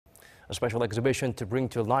A special exhibition to bring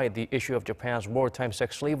to light the issue of Japan's wartime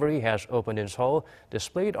sex slavery has opened in Seoul.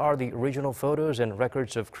 Displayed are the original photos and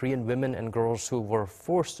records of Korean women and girls who were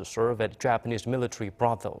forced to serve at Japanese military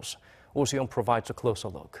brothels. Soo-young provides a closer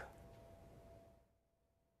look.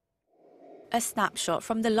 A snapshot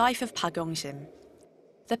from the life of Park Young-shim.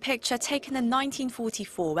 The picture, taken in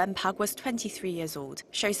 1944 when Park was 23 years old,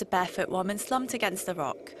 shows a barefoot woman slumped against a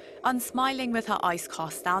rock, unsmiling with her eyes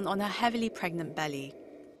cast down on her heavily pregnant belly.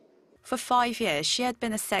 For 5 years, she had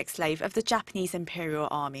been a sex slave of the Japanese Imperial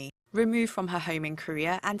Army, removed from her home in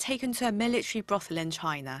Korea and taken to a military brothel in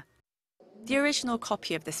China. The original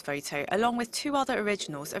copy of this photo, along with 2 other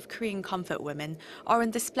originals of Korean comfort women, are on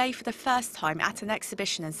display for the first time at an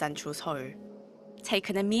exhibition in Central Seoul.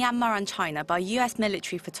 Taken in Myanmar and China by US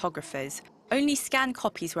military photographers, only scanned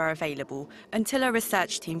copies were available until a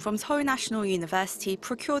research team from Seoul National University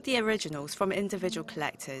procured the originals from individual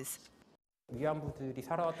collectors.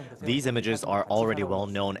 These images are already well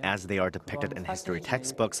known as they are depicted in history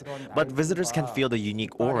textbooks, but visitors can feel the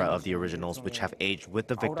unique aura of the originals, which have aged with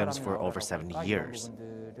the victims for over 70 years.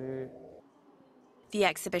 The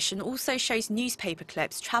exhibition also shows newspaper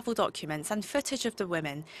clips, travel documents and footage of the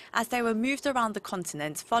women as they were moved around the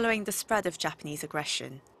continent following the spread of Japanese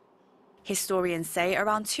aggression. Historians say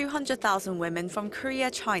around 200,000 women from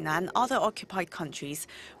Korea, China and other occupied countries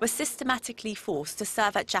were systematically forced to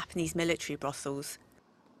serve at Japanese military brothels.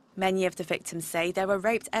 Many of the victims say they were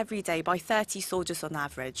raped every day by 30 soldiers on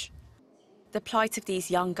average. The plight of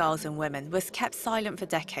these young girls and women was kept silent for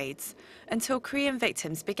decades, until Korean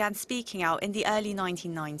victims began speaking out in the early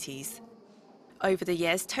 1990s. Over the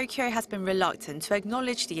years, Tokyo has been reluctant to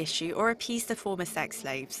acknowledge the issue or appease the former sex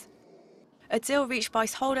slaves. A deal reached by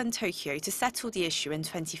Seoul and Tokyo to settle the issue in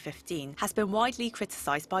 2015 has been widely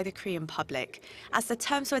criticized by the Korean public, as the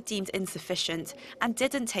terms were deemed insufficient and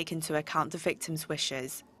didn't take into account the victims'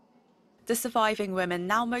 wishes. The surviving women,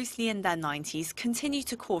 now mostly in their 90s, continue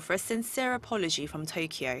to call for a sincere apology from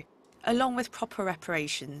Tokyo, along with proper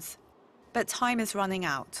reparations. But time is running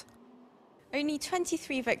out. Only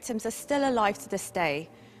 23 victims are still alive to this day.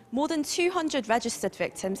 More than 200 registered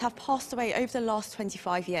victims have passed away over the last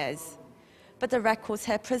 25 years. But the records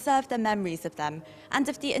here preserve the memories of them and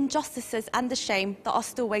of the injustices and the shame that are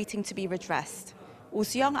still waiting to be redressed.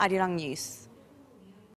 Soo-young, Arirang News.